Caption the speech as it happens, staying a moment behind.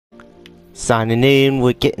Signing in,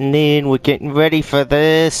 we're getting ready for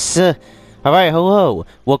this. Alright, hello.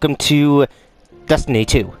 Welcome to Destiny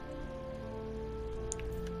 2.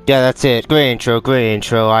 Yeah, that's it. Great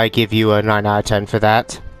intro. I give you a 9 out of 10 for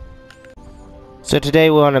that. So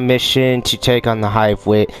today we're on a mission to take on the Hive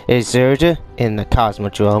Wizard in the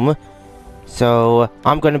Cosmodrome. So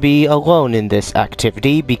I'm gonna be alone in this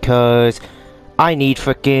activity because I need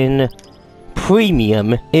frickin'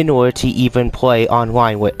 premium in order to even play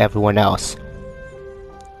online with everyone else.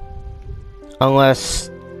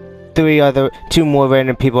 Unless two more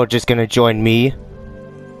random people are just gonna join me.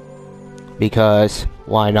 Because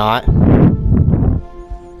why not?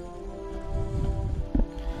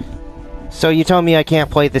 So you tell me I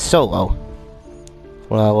can't play this solo.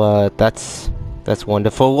 Well, that's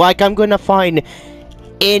wonderful. Like, I'm gonna find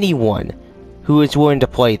anyone who is willing to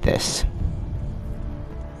play this.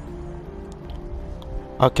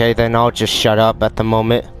 Okay, then I'll just shut up at the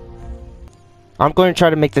moment. I'm going to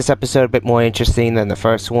try to make this episode a bit more interesting than the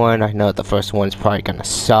first one. I know the first one's probably gonna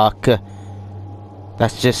suck.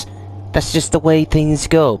 That's just the way things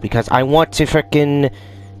go, because I want to frickin'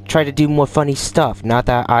 try to do more funny stuff, now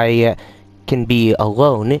that I can be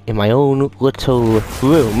alone in my own little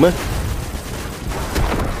room.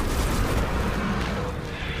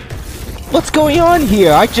 What's going on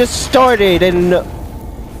here? I just started and...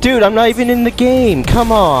 Dude, I'm not even in the game.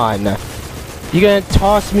 Come on. You're gonna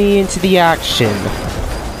toss me into the action.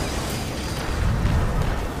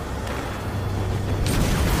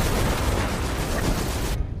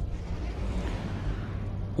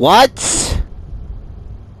 What?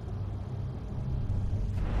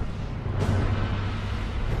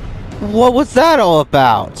 What was that all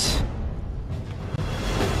about?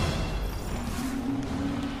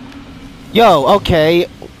 Yo, okay.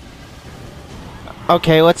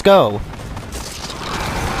 Okay, let's go.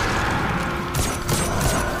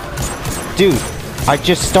 Dude, I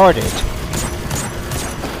just started.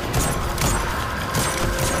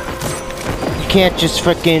 You can't just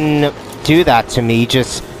frickin' do that to me.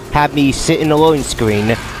 Just have me sit in a loading screen,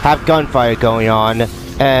 have gunfire going on,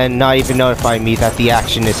 and not even notify me that the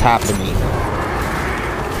action is happening.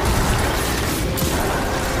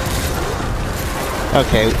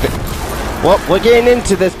 Okay, well, we're getting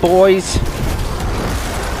into this, boys.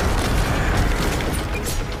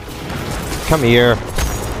 Come here.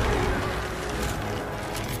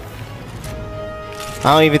 I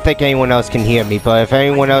don't even think anyone else can hear me, but if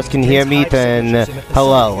anyone else can hear me, then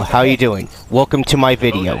hello, how you doing? Welcome to my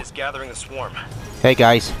video. Hey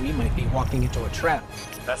guys. We might be walking into a trap.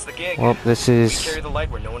 That's the gig. Well, this is... Carry the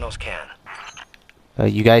light where no one else can.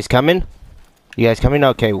 You guys coming? You guys coming?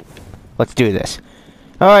 Okay, let's do this.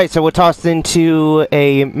 Alright, so we're tossed into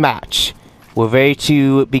a match. We're ready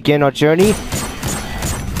to begin our journey.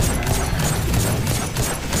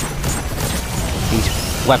 These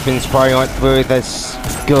weapons probably aren't very this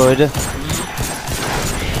good.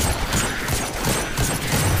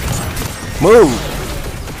 Move!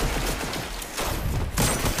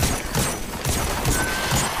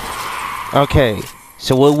 Okay,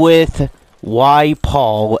 so we're with Y.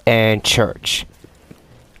 Paul and Church.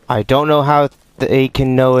 I don't know how they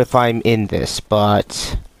can know if I'm in this,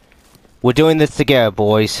 but we're doing this together,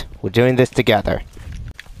 boys. We're doing this together.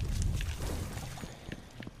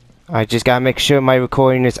 I just gotta make sure my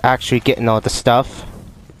recording is actually getting all the stuff.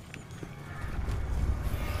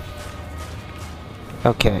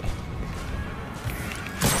 Okay.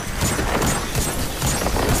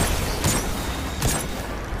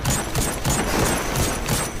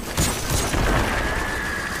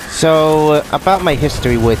 So, about my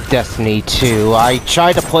history with Destiny 2, I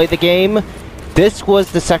tried to play the game. This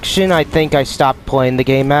was the section I think I stopped playing the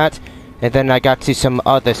game at, and then I got to some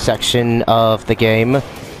other section of the game.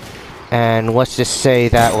 And let's just say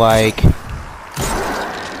that, like,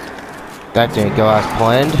 that didn't go as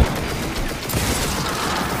planned.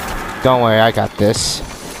 Don't worry, I got this.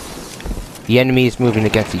 The enemy is moving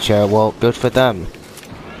against each other. Well, good for them.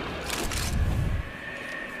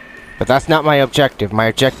 But that's not my objective. My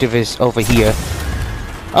objective is over here.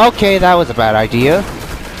 Okay, that was a bad idea.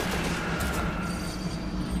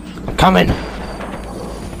 I'm coming!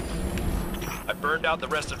 I burned out the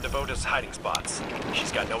rest of Devota's hiding spots.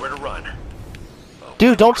 She's got nowhere to run. Oh,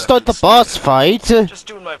 Dude, don't start the boss fight! Just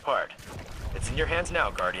doing my part. It's in your hands now,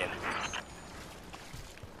 Guardian.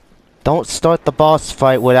 Don't start the boss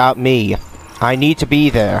fight without me. I need to be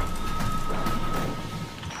there.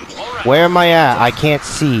 Where am I at? I can't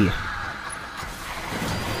see.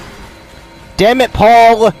 Damn it,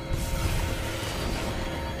 Paul! You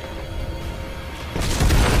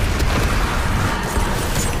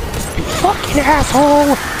fucking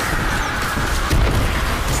asshole!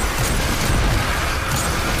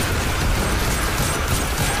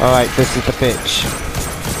 Alright, this is the bitch.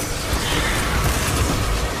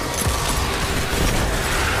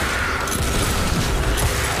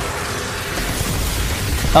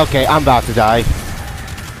 Okay, I'm about to die.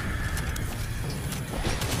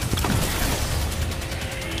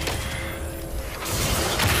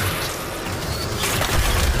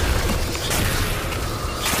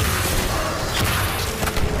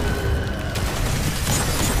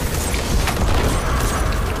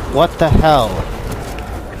 What the hell?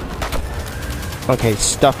 Okay,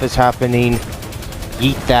 stuff is happening.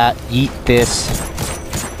 Eat that, eat this.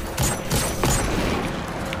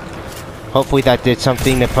 Hopefully that did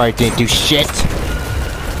something. It probably didn't do shit.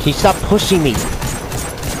 Can you stop pushing me?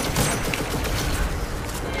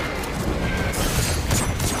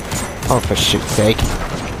 Oh, for shit's sake.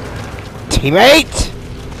 Teammate!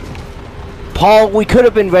 Paul, we could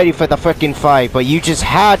have been ready for the frickin' fight, but you just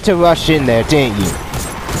had to rush in there, didn't you?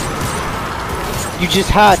 You just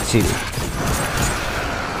had to.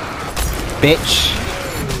 Bitch.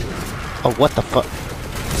 Oh, what the fuck?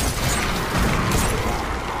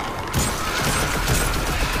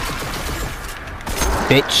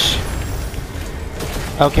 Bitch.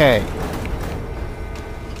 Okay.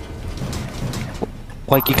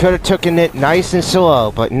 Like, you could have taken it nice and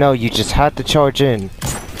slow, but no, you just had to charge in.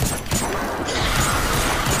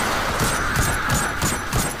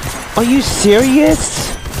 Are you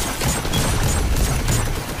serious?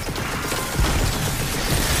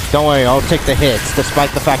 Don't worry, I'll take the hits, despite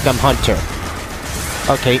the fact I'm Hunter.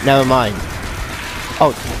 Okay, never mind.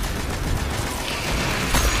 Oh.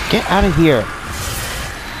 Get out of here.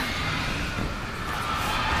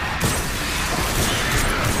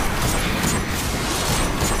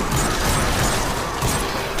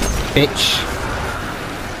 Bitch.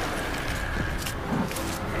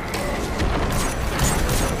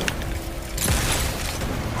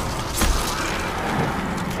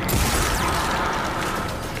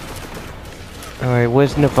 Alright,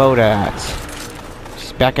 where's Navoda at?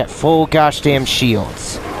 She's back at full gosh damn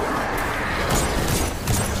shields.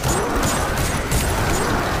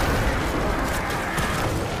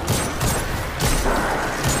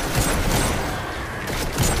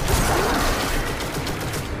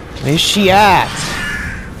 Where's she at?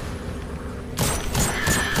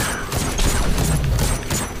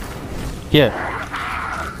 Here.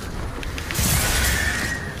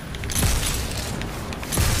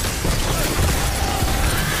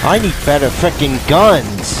 I need better frickin'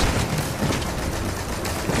 guns.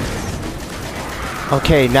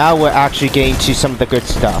 Okay, now we're actually getting to some of the good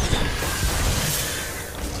stuff.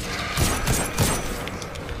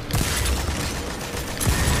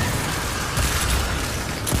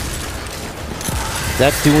 Is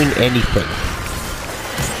that doing anything?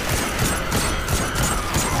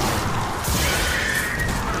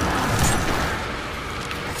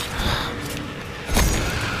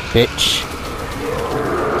 Bitch.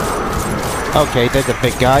 Okay, there's a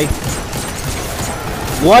big guy.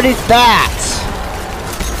 What is that?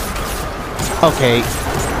 Okay.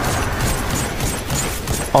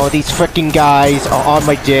 All these frickin' guys are on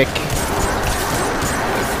my dick.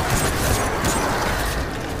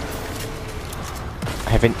 I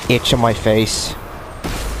have an itch on my face.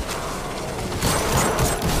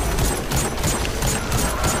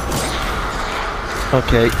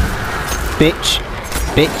 Okay. Bitch.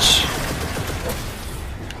 Bitch.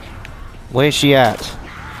 Where's she at?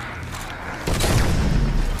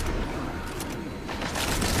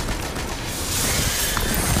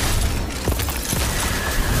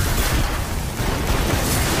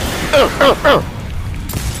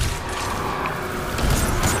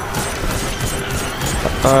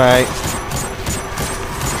 Alright.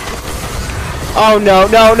 Oh no,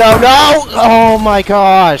 no, no, no! Oh my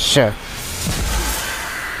gosh!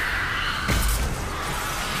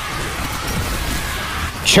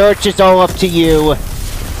 Church, is all up to you.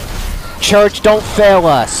 Church, don't fail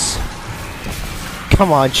us.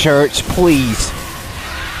 Come on, Church, please.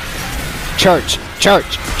 Church,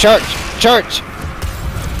 Church, Church, Church!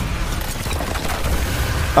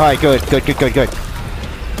 Alright, good, good, good, good, good.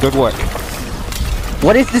 Good work.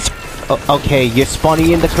 What is this? Oh, okay, you're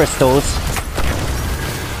spawning in the crystals.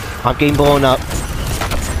 I'm getting blown up.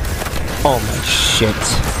 Oh my shit.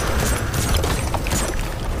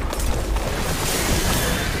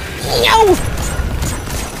 No!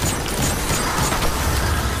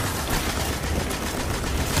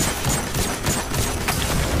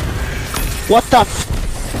 What the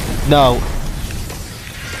f- No.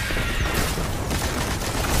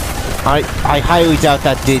 I highly doubt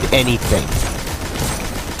that did anything.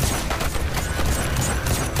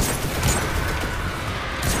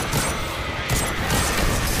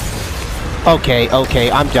 Okay,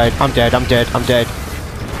 okay, I'm dead, I'm dead, I'm dead, I'm dead.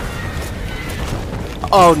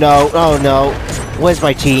 Oh no, oh no. Where's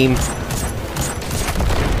my team?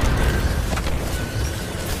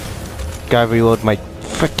 Gotta reload my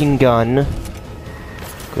freaking gun.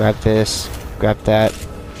 Grab this, grab that.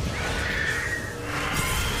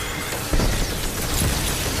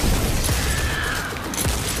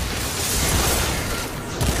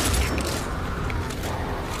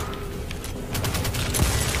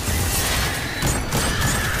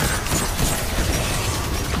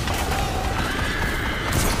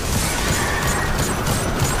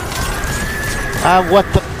 What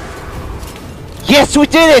the? Yes, we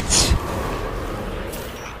did it!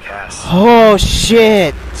 Cass, Oh,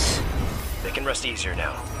 shit! they can rest easier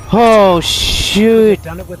now. Oh, shoot!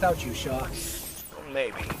 Done it without you, Shaw. Well,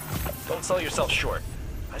 maybe. Don't sell yourself short.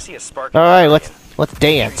 I see a spark. Alright, let's Keep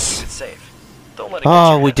dance. it safe. Don't let it get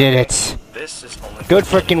Oh, your we head did away. it. This is only Good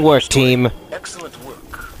the beginning freaking of work, the story. team. Excellent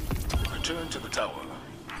work. Return to the tower.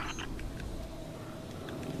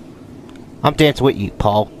 I'm dancing with you,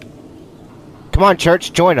 Paul. Come on,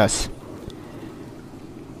 Church, join us.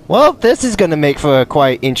 Well, this is gonna make for a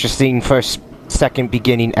quite interesting second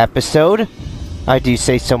beginning episode. I do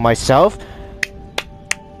say so myself.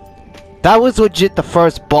 That was legit the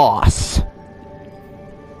first boss.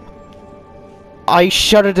 I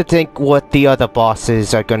shudder to think what the other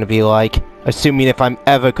bosses are gonna be like, assuming if I'm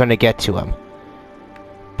ever gonna get to them.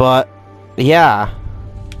 But, yeah.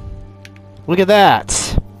 Look at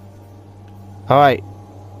that. Alright.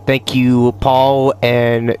 Thank you, Paul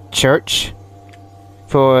and Church,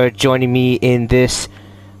 for joining me in this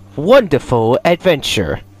wonderful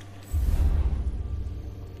adventure.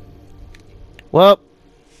 Well,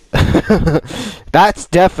 that's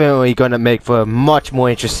definitely gonna make for a much more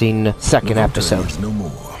interesting second episode. Is no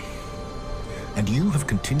more. And you have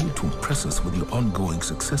continued to impress us with your ongoing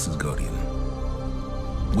successes, Guardian.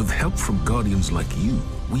 With help from Guardians like you,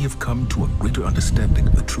 we have come to a greater understanding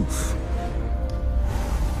of the truth.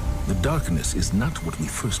 The darkness is not what we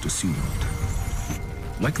first assumed.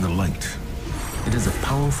 Like the light, it is a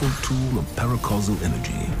powerful tool of paracausal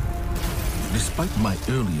energy. Despite my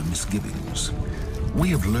earlier misgivings, we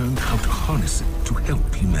have learned how to harness it to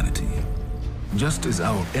help humanity. Just as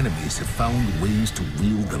our enemies have found ways to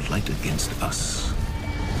wield the light against us.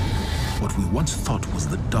 What we once thought was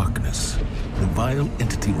the darkness, the vile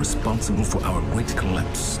entity responsible for our great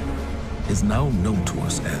collapse, is now known to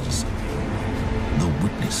us as the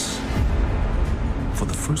Witness. For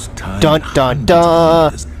the first time Dun, dun,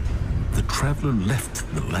 dun. years, the Traveler left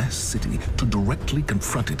the last city to directly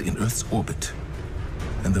confront it in Earth's orbit.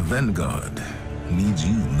 And the Vanguard needs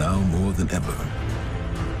you now more than ever.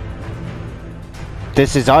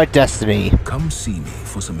 This is our destiny. Come see me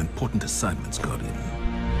for some important assignments, Guardian.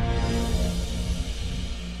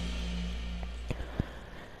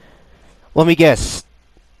 Let me guess.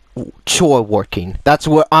 Chore working. That's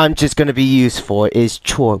what I'm just gonna be used for, is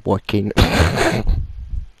chore working.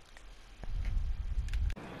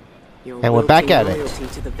 And we're back at it. Loyalty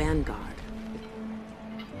to the Vanguard.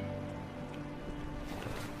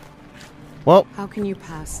 Well, How can you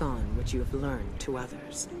pass on what you have learned to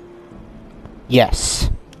others? yes.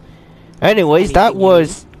 Anyways,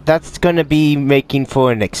 that's gonna be making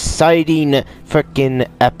for an exciting frickin'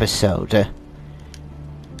 episode.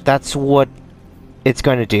 That's what it's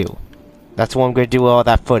gonna do. That's what I'm gonna do with all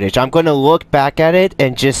that footage. I'm gonna look back at it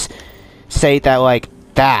and just say that, like,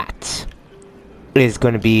 that is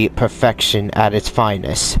gonna be perfection at its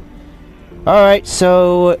finest. Alright,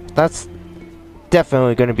 so that's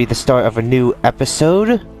definitely gonna be the start of a new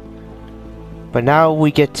episode. But now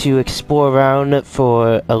we get to explore around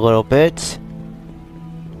for a little bit.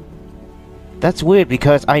 That's weird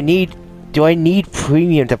because I need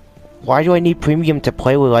premium to... Why do I need premium to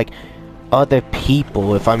play with, like, other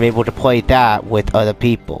people if I'm able to play that with other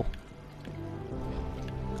people?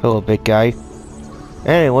 Hello, big guy.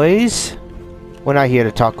 Anyways, we're not here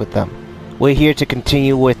to talk with them. We're here to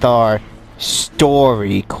continue with our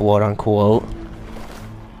story, quote-unquote.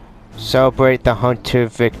 Celebrate the Hunter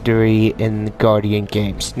victory in the Guardian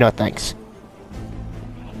games. No thanks.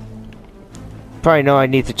 Probably know I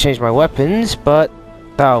need to change my weapons, but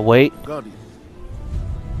that'll wait. Guardian.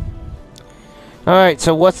 Alright,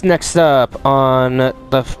 so what's next up on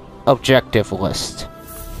the objective list?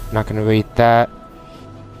 Not gonna read that.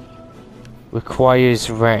 Requires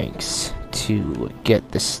ranks to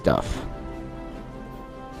get this stuff.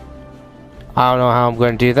 I don't know how I'm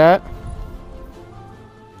gonna do that.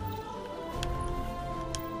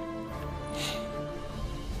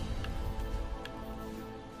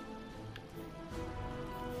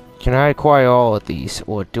 Can I acquire all of these,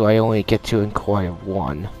 or do I only get to acquire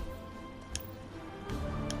one?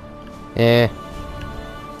 Eh.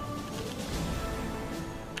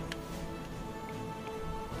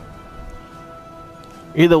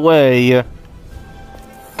 Either way,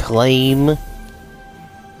 claim.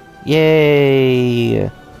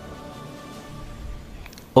 Yay.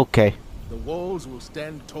 Okay. The walls will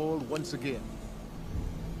stand tall once again.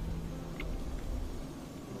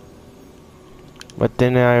 But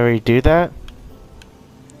didn't I already do that?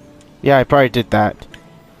 Yeah, I probably did that.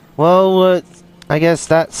 Well, I guess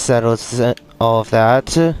that settles all of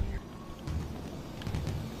that.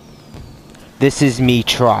 This is me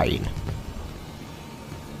trying.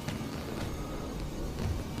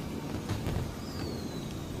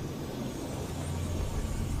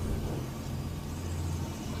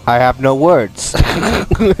 I have no words.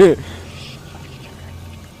 I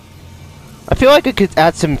feel like I could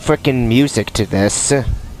add some frickin' music to this.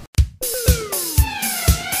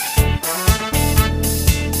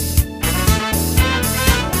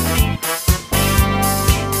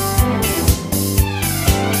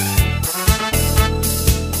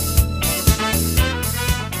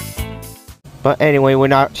 But anyway, we're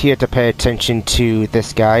not here to pay attention to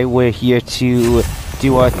this guy. We're here to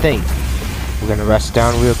do our thing. We're gonna rest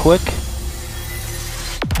down real quick.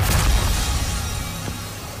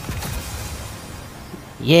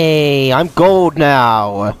 Yay, I'm gold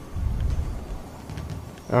now!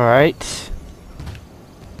 Alright.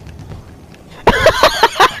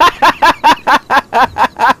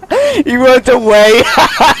 He runs away!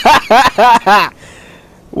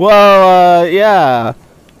 Well, yeah.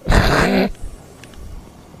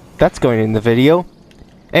 That's going in the video.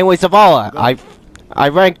 Anyway, Zavala, I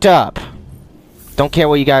ranked up. Don't care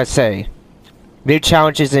what you guys say. New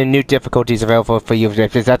challenges and new difficulties available for you.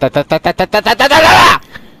 Give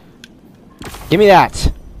me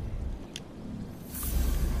that.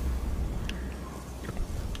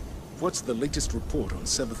 What's the latest report on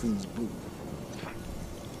Savathun's brood?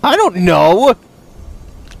 I don't know.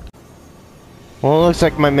 Well, it looks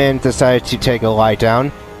like my man decided to take a lie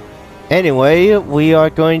down. Anyway, we are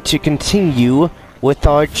going to continue with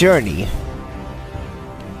our journey.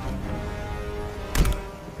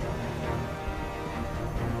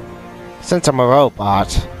 Since I'm a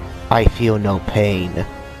robot, I feel no pain.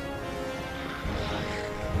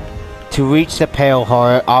 To reach the Pale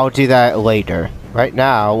Heart, I'll do that later. Right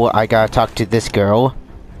now, I gotta talk to this girl.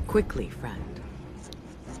 Quickly, friend.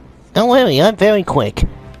 Don't worry, I'm very quick.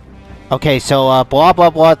 Okay, so, blah blah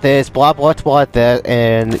blah this, blah blah blah that,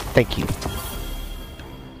 and thank you.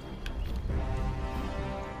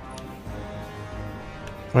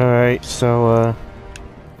 Alright, so,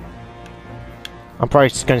 I'm probably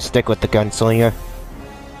just gonna stick with the gunslinger.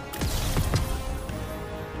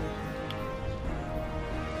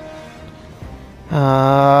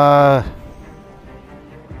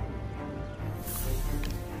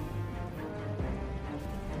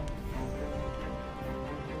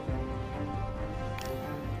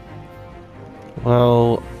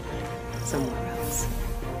 Well, Somewhere else.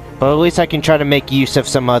 but at least I can try to make use of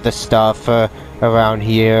some other stuff around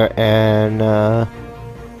here, and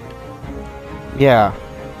yeah.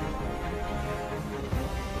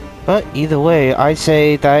 But either way, I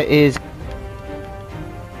say that is.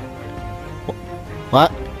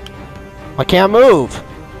 What? I can't move.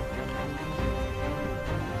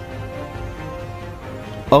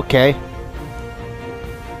 Okay.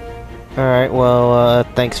 Alright, well,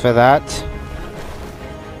 thanks for that.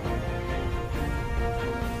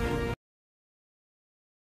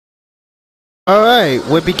 Alright,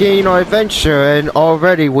 we're beginning our adventure, and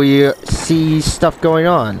already we see stuff going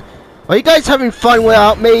on. Are you guys having fun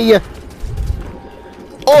without me?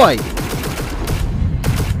 Oi!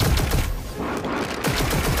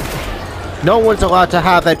 No one's allowed to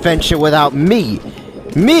have adventure without me!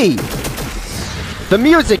 Me! The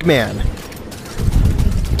Music Man!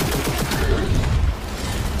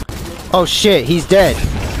 Oh shit, he's dead.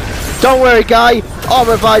 Don't worry, guy! I'll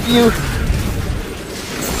revive you!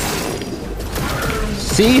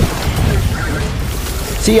 See?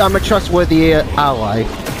 See, I'm a trustworthy ally.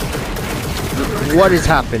 What is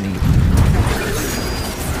happening?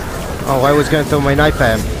 Oh, I was gonna throw my knife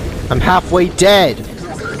at him. I'm halfway dead.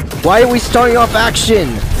 Why are we starting off action?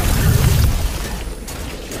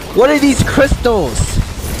 What are these crystals?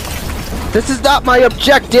 This is not my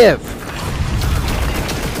objective.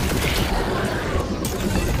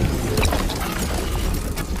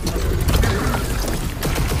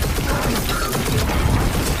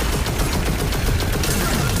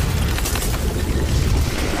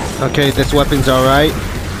 Okay, this weapon's alright.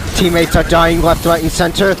 Teammates are dying left, right, and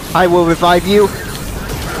center. I will revive you.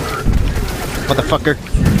 Motherfucker.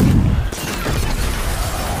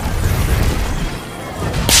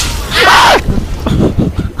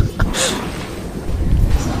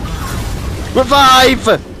 Revive!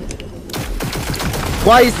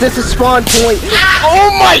 Why is this a spawn point?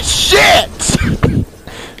 Oh my shit!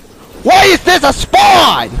 Why is this a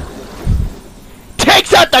spawn?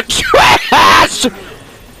 Takes out the trash!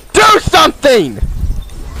 Do something!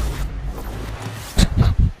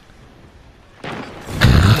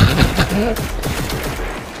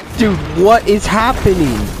 Dude, what is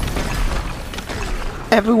happening?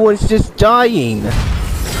 Everyone's just dying.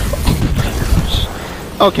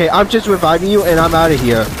 Okay, I'm just reviving you and I'm out of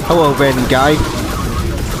here. Hello, random guy.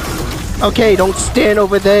 Okay, don't stand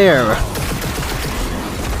over there.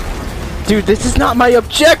 Dude, this is not my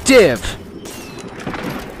objective!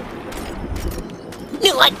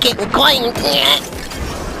 No, I can't require that.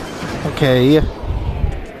 Okay.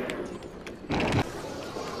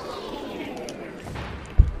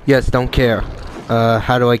 Yes, don't care.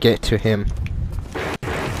 How do I get to him?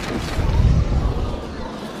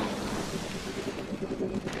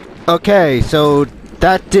 Okay, so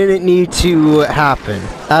that didn't need to happen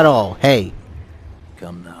at all. Hey.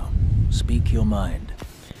 Come now. Speak your mind.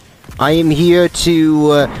 I am here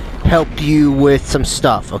to help you with some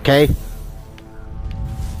stuff, okay?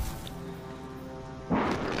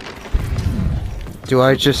 Do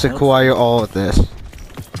I just acquire all of this?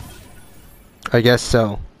 I guess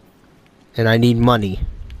so. And I need money.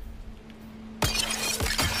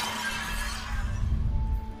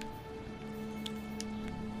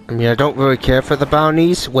 I mean, I don't really care for the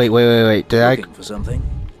bounties. Wait. Did Looking for something?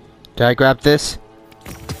 I grab this?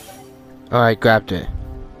 Oh, I grabbed it.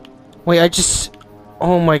 Wait,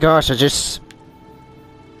 oh my gosh,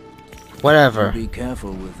 whatever. Be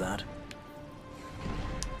careful with that.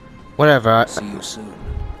 Whatever. See you soon.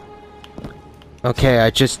 Okay, I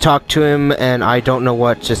just talked to him and I don't know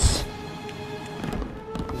what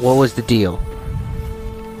was the deal?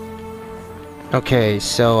 Okay,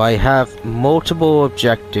 so I have multiple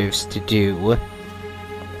objectives to do.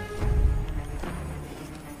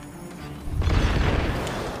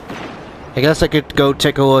 I guess I could go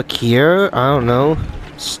take a look here. I don't know.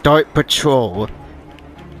 Start patrol.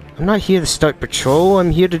 I'm not here to start patrol.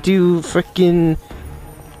 I'm here to do frickin'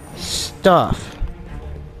 stuff.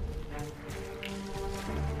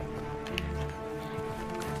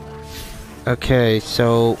 Okay,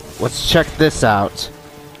 so let's check this out.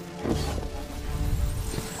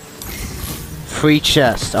 Free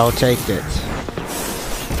chest, I'll take it.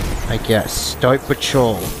 I guess. Start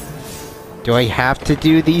patrol. Do I have to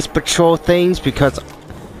do these patrol things? Because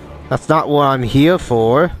that's not what I'm here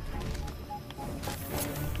for.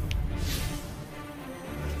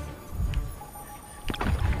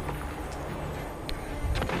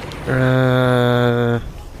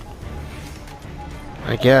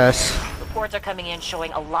 I guess. Reports are coming in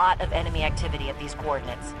showing a lot of enemy activity at these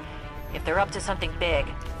coordinates. If they're up to something big,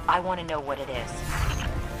 I want to know what it is.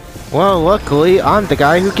 Well, luckily, I'm the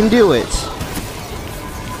guy who can do it.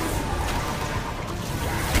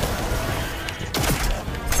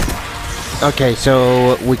 Okay,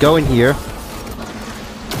 so we go in here.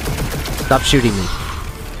 Stop shooting me.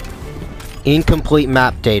 Incomplete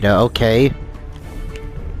map data, okay.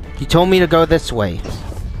 He told me to go this way.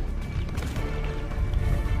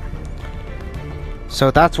 So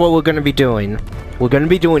that's what we're gonna be doing. We're gonna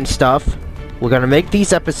be doing stuff. We're gonna make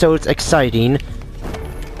these episodes exciting.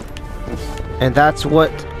 And that's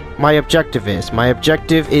what my objective is. My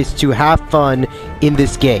objective is to have fun in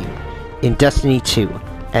this game. In Destiny 2.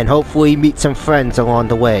 And hopefully meet some friends along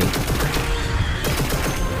the way.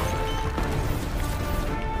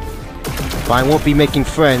 But I won't be making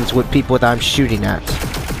friends with people that I'm shooting at.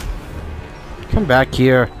 Come back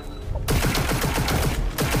here.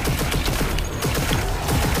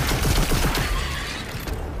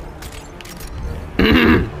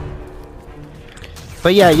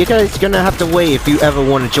 But yeah, you guys gonna have to wait if you ever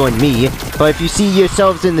want to join me. But if you see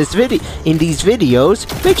yourselves in these videos,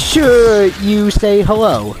 make sure you say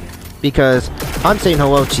hello, because I'm saying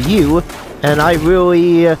hello to you, and I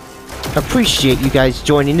really appreciate you guys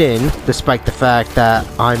joining in, despite the fact that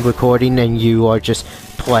I'm recording and you are just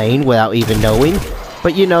playing without even knowing.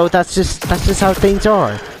 But you know, that's just how things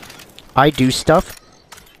are. I do stuff.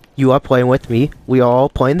 You are playing with me. We are all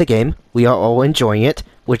playing the game. We are all enjoying it.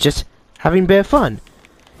 We're just having a bit of fun.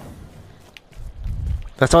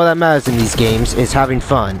 That's all that matters in these games, is having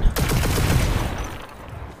fun.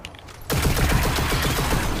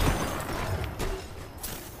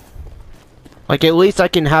 Like, at least I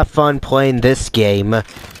can have fun playing this game.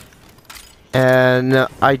 And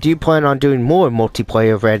I do plan on doing more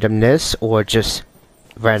multiplayer randomness, or just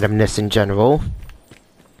randomness in general.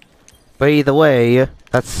 But either way,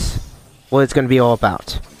 that's what it's going to be all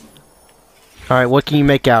about. Alright, what can you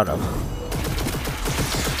make out of?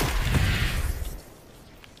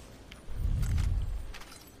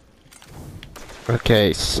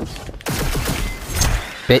 Okay.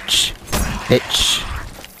 Bitch. Bitch.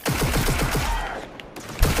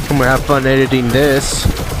 I'm gonna have fun editing this.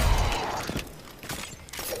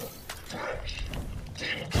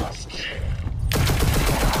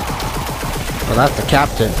 Well, that's the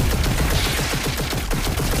captain.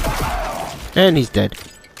 And he's dead.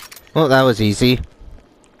 Well, that was easy.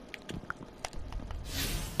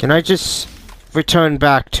 Can I just return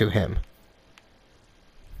back to him?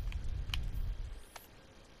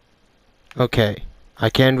 Okay, I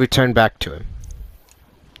can return back to him.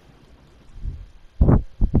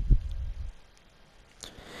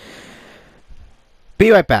 Be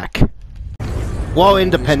right back. While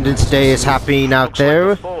Independence Day is happening out there.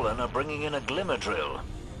 Like the Fallen are bringing in a glimmer drill.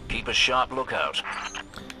 Keep a sharp lookout.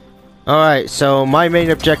 Alright, so my main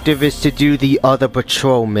objective is to do the other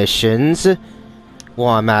patrol missions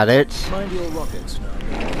while I'm at it. Mind your rockets now.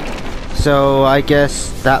 So I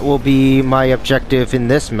guess that will be my objective in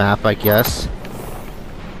this map, I guess.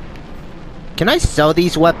 Can I sell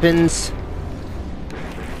these weapons?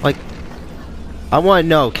 Like, I want to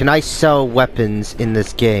know, can I sell weapons in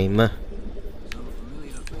this game?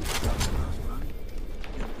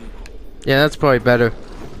 Yeah, that's probably better.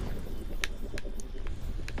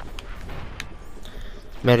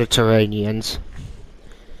 Mediterraneans.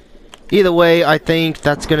 Either way, I think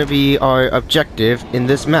that's gonna be our objective in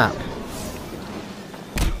this map.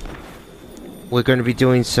 We're gonna be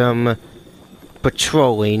doing some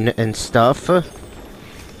patrolling and stuff,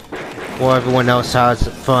 while everyone else has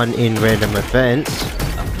fun in random events.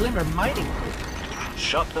 A Glimmer mining group.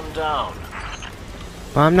 Shut them down.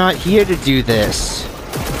 But I'm not here to do this.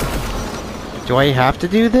 Do I have to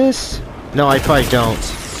do this? No, I probably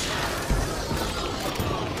don't.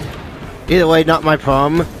 Either way, not my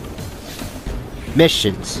problem.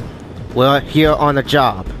 Missions. We're here on a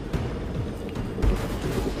job.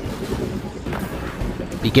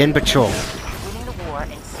 Begin patrol. Winning the war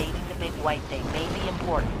and saving the big white thing may be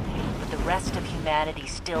important, but the rest of humanity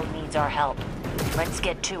still needs our help. Let's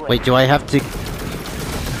get to it. Wait, do I have to...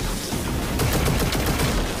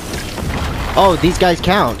 Oh, these guys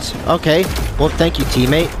count. Okay. Well, thank you,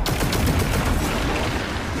 teammate.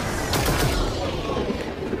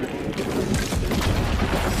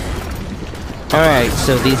 Alright,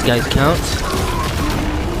 so these guys count.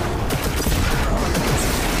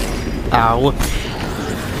 Ow.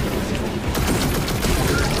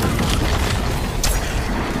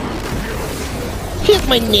 Here's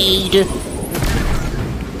my nade.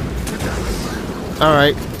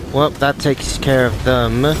 Alright, well, that takes care of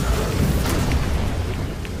them.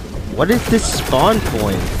 What is this spawn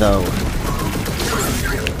point, though?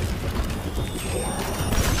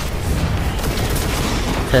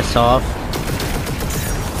 Piss off.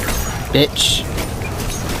 Bitch.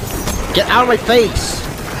 Get out of my face!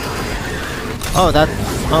 Oh,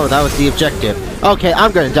 that was the objective. Okay,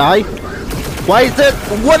 I'm gonna die. Why is it?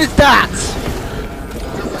 What is that?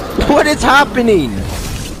 What is happening?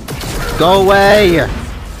 Go away!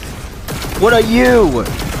 What are you?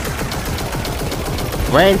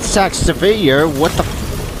 Ransack Severe? What the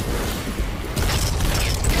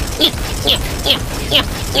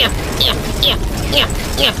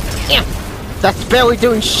That's barely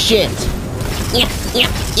doing shit!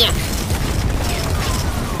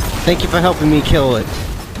 Thank you for helping me kill it.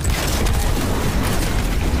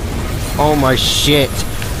 Oh my shit.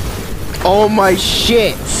 Oh my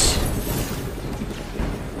shit!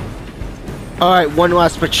 Alright, one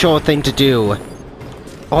last patrol thing to do.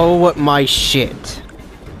 Oh my shit.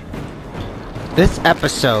 This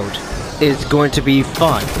episode is going to be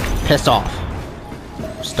fun. Piss off.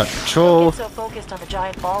 Start patrol. Don't get so focused on the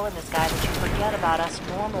giant ball in the sky that you forget about us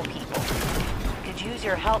normal people. Could use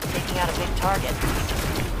your help taking out a big target.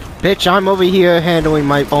 Bitch, I'm over here handling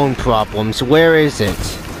my own problems. Where is it?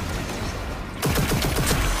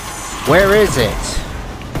 Where is it?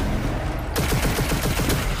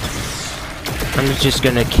 I'm just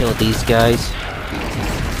gonna kill these guys.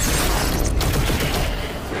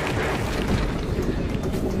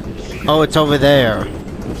 Oh, it's over there.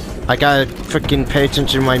 I gotta freaking pay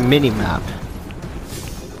attention to my mini-map.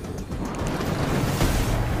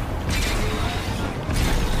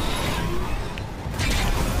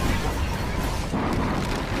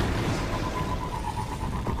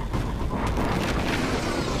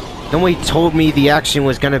 Nobody told me the action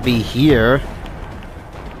was gonna be here.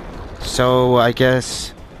 So, I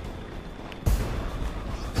guess...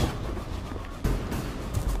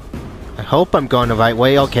 I hope I'm going the right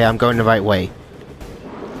way. Okay, I'm going the right way.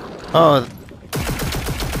 Oh.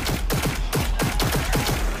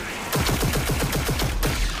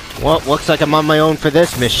 Well, looks like I'm on my own for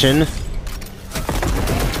this mission.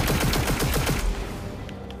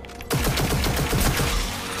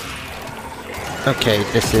 Okay,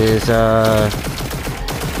 this is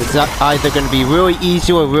either going to be really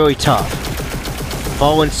easy or really tough.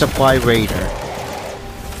 Fallen Supply Raider.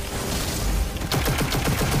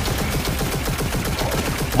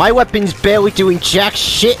 My weapon's barely doing jack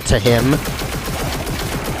shit to him.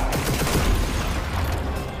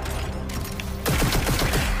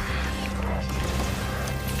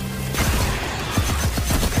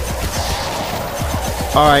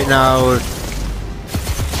 Alright, now...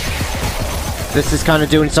 this is kind of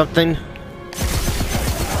doing something.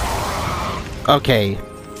 Okay.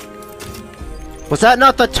 Was that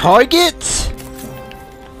not the target?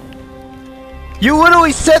 You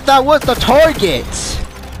literally said that was the target!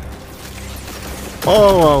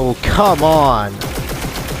 Oh, come on.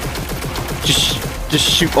 Just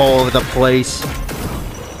shoot all over the place.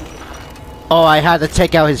 Oh, I had to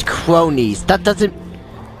take out his cronies. That doesn't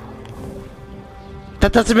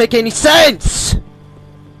make any sense!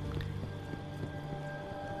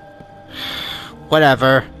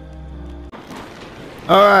 Whatever.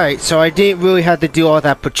 Alright, so I didn't really have to do all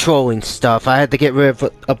that patrolling stuff. I had to get rid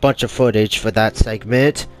of a bunch of footage for that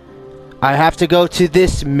segment. I have to go to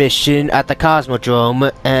this mission at the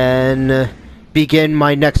Cosmodrome and begin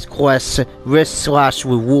my next quest,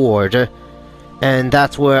 risk/reward. And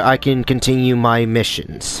that's where I can continue my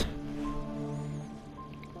missions.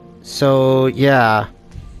 So, yeah.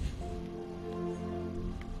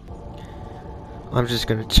 I'm just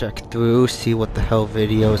gonna check through, see what the hell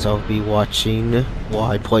videos I'll be watching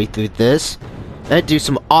while I play through this, and do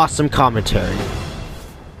some awesome commentary.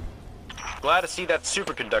 Glad to see that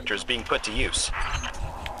superconductor is being put to use.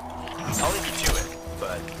 I'll leave you to it,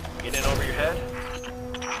 but get in over your head?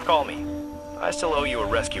 Call me. I still owe you a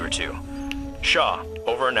rescue or two. Shaw,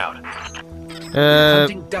 over and out.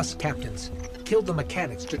 Hunting dust captains. Killed the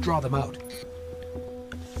mechanics to draw them out.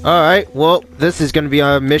 Alright, well, this is gonna be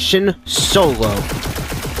our mission solo.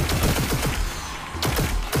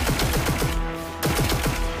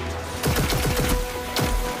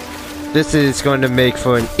 This is going to make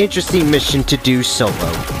for an interesting mission to do solo.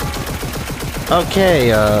 Okay,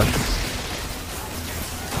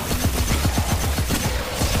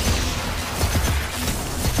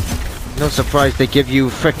 no surprise they give you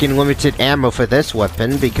frickin' limited ammo for this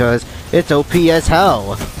weapon, because it's OP as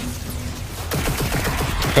hell.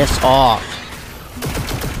 Piss off.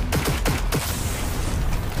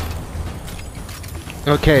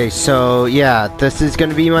 Okay, so yeah, this is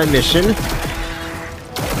gonna be my mission.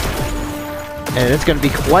 And it's gonna be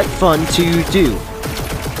quite fun to do.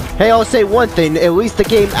 Hey, I'll say one thing, at least the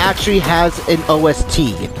game actually has an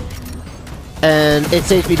OST. And it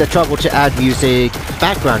saves me the trouble to add music,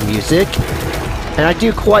 background music. And I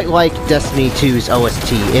do quite like Destiny 2's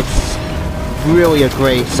OST. It's really a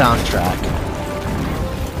great soundtrack.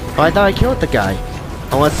 Oh, I thought I killed the guy.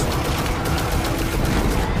 Unless...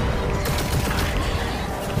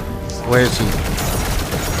 where is he?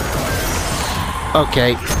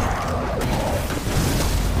 Okay.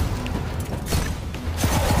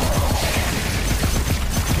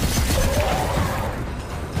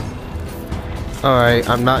 Alright,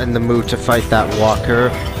 I'm not in the mood to fight that walker.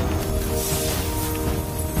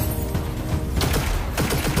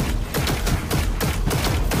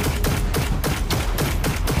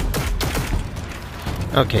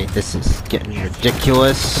 Okay, this is getting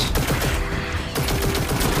ridiculous.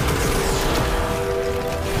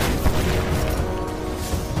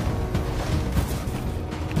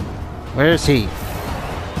 Where is he?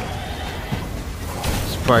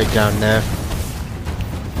 He's probably down there.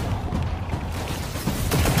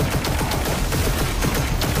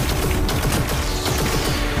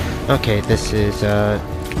 Okay, this is,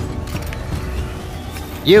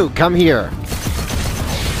 you, come here!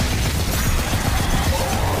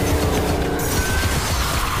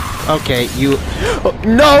 Okay, you... oh,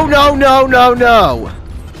 no, no, no, no, no!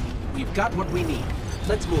 We've got what we need.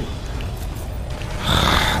 Let's move.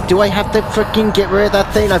 Do I have to freaking get rid of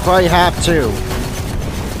that thing? I probably have to.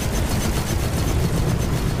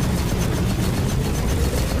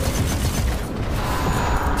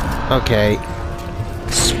 Okay.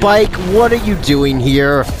 Spike, what are you doing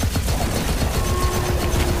here?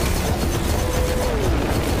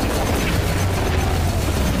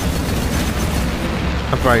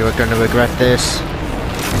 I'm probably gonna regret this.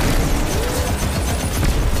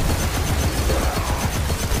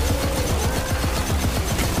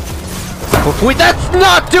 Wait, that's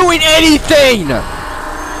not doing anything!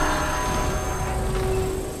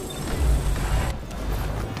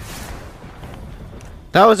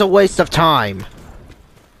 That was a waste of time.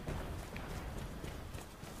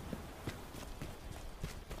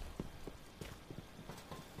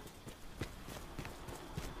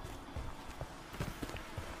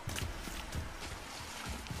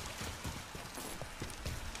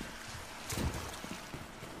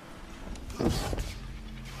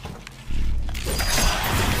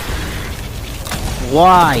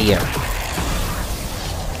 Why?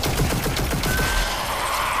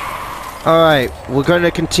 Alright, we're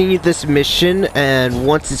gonna continue this mission, and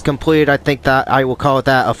once it's completed, I think that I will call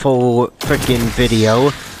that a full freaking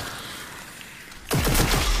video.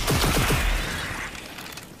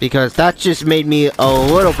 Because that just made me a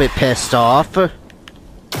little bit pissed off.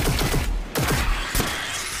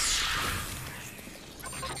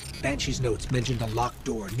 Banshee's notes mentioned a locked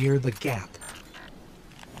door near the gap.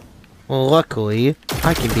 Well, luckily,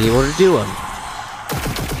 I can be able to do them.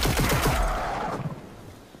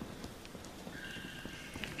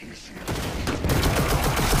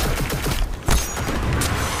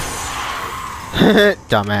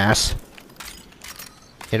 Dumbass.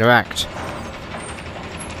 Interact.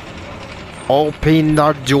 Open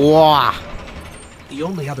the door! The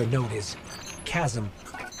only other note is, Chasm,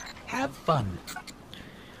 have fun.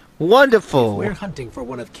 Wonderful! We're hunting for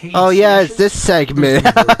one of Cade's oh yeah, it's this segment.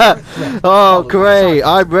 Oh great,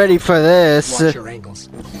 I'm ready for this. Watch your angles.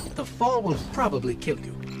 The fall will probably kill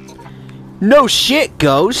you. No shit,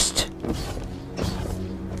 Ghost!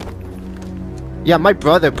 Yeah, my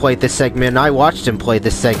brother played this segment, and I watched him play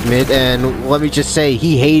this segment, and let me just say,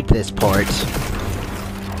 he hated this part.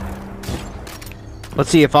 Let's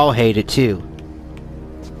see if I'll hate it too.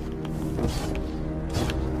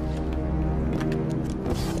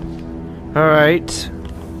 Alright.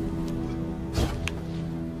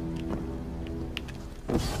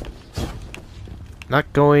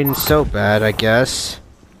 Not going so bad, I guess.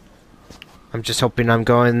 I'm just hoping I'm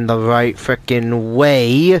going the right frickin'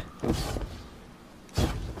 way.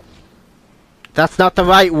 That's not the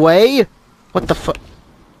right way? What the fu-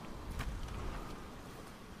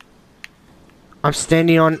 I'm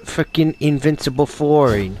standing on frickin' invincible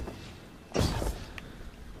flooring.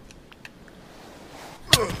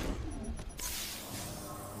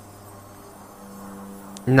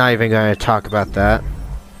 Not even gonna talk about that.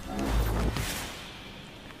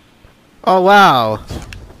 Oh wow.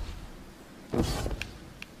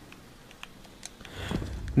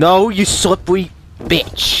 No, you slippery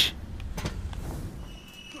bitch.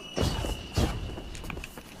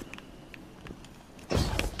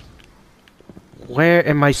 Where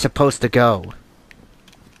am I supposed to go?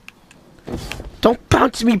 Don't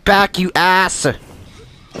bounce me back, you ass!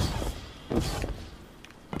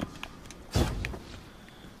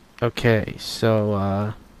 Okay, so,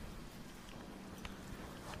 I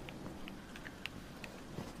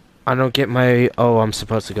don't get my... Oh, I'm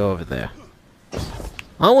supposed to go over there.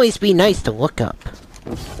 Always be nice to look up.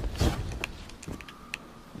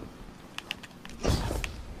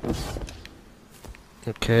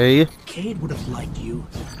 Okay. Cade would have liked you.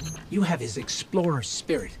 You have his explorer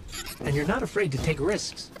spirit, and you're not afraid to take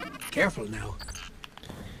risks. Careful now.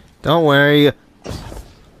 Don't worry.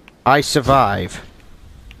 I survive.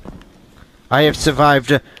 I have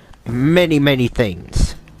survived many, many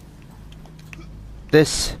things.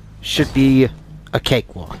 This should be a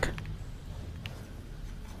cakewalk.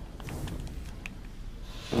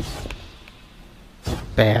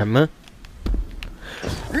 Bam.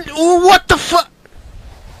 What the fuck?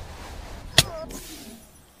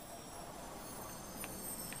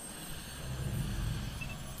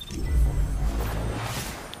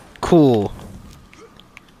 Cool.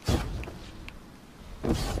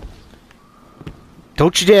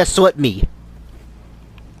 Don't you dare slip me.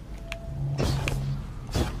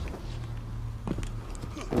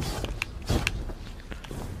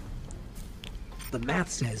 The math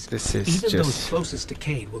says This is even just... those closest to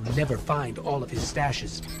Cade will never find all of his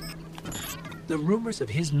stashes. The rumors of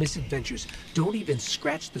his misadventures don't even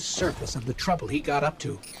scratch the surface of the trouble he got up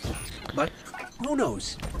to. But who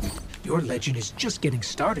knows? Your legend is just getting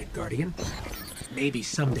started, Guardian. Maybe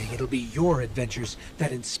someday it'll be your adventures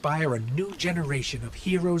that inspire a new generation of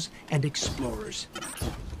heroes and explorers.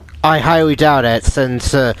 I highly doubt it,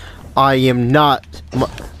 since I am not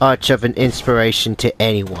much of an inspiration to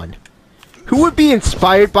anyone. Who would be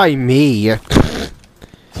inspired by me?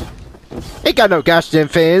 Ain't got no gosh damn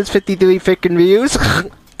fans, 53 freaking views,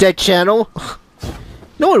 dead channel.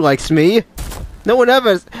 No one likes me. No one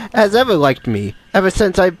has ever liked me, ever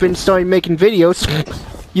since I've been starting making videos.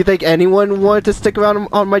 You think anyone wanted to stick around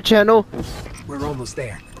on my channel? We're almost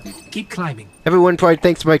there. Keep climbing. Everyone probably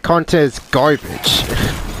thinks my content is garbage.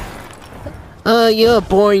 You're a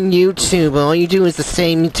boring YouTuber. All you do is the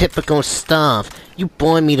same typical stuff. You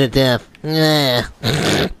bore me to death. Nah.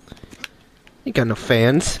 You got no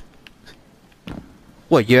fans.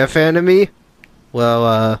 What, you're a fan of me?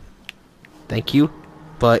 Well, thank you.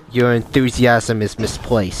 But your enthusiasm is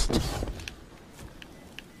misplaced.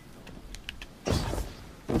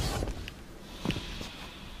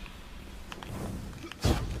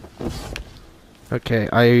 Okay,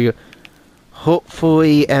 I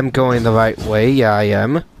hopefully am going the right way. Yeah, I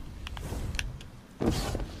am.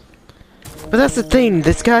 But that's the thing,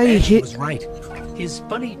 this guy He was right. His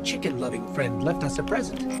funny chicken-loving friend left us a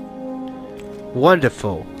present.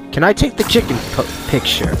 Wonderful. Can I take the chicken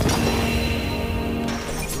picture?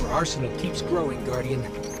 Your arsenal keeps growing, Guardian.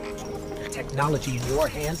 Technology in your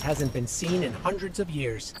hands hasn't been seen in hundreds of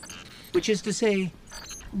years. Which is to say,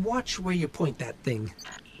 watch where you point that thing.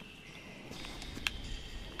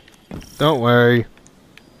 Don't worry.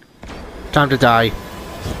 Time to die.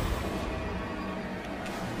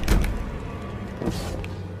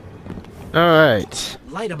 Alright.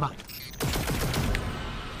 Light 'em up.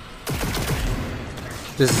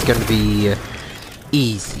 This is gonna be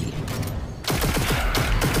easy.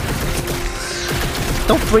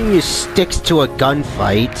 Don't bring your sticks to a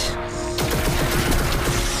gunfight.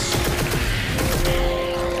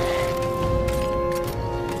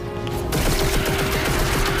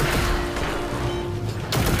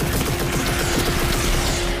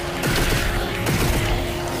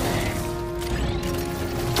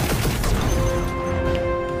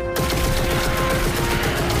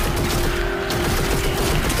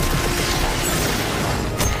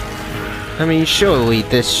 I mean, surely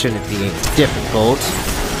this shouldn't be difficult.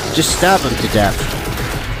 Just stab him to death.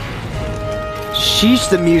 Sheesh,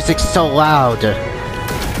 the music's so loud.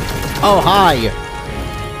 Oh, hi!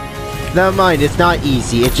 Never mind, it's not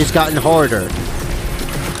easy, it's just gotten harder.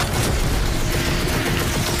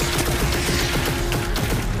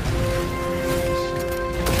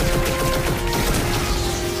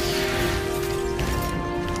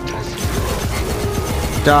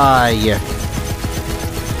 Die.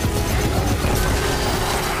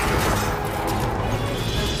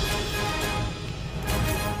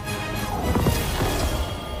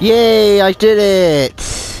 Yay, I did it!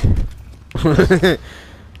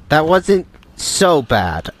 That wasn't so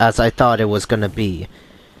bad as I thought it was gonna be.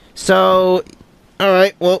 So,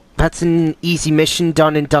 alright, well, that's an easy mission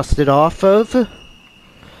done and dusted off of.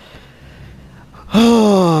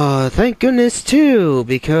 Oh, thank goodness too,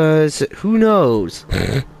 because who knows?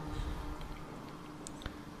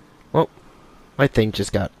 Well, my thing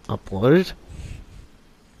just got uploaded.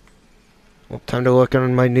 Well, time to work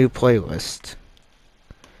on my new playlist.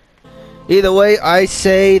 Either way, I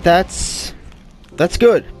say that's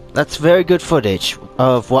good. That's very good footage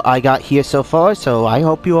of what I got here so far, so I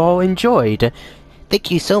hope you all enjoyed.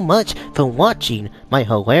 Thank you so much for watching my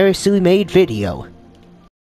hilariously made video.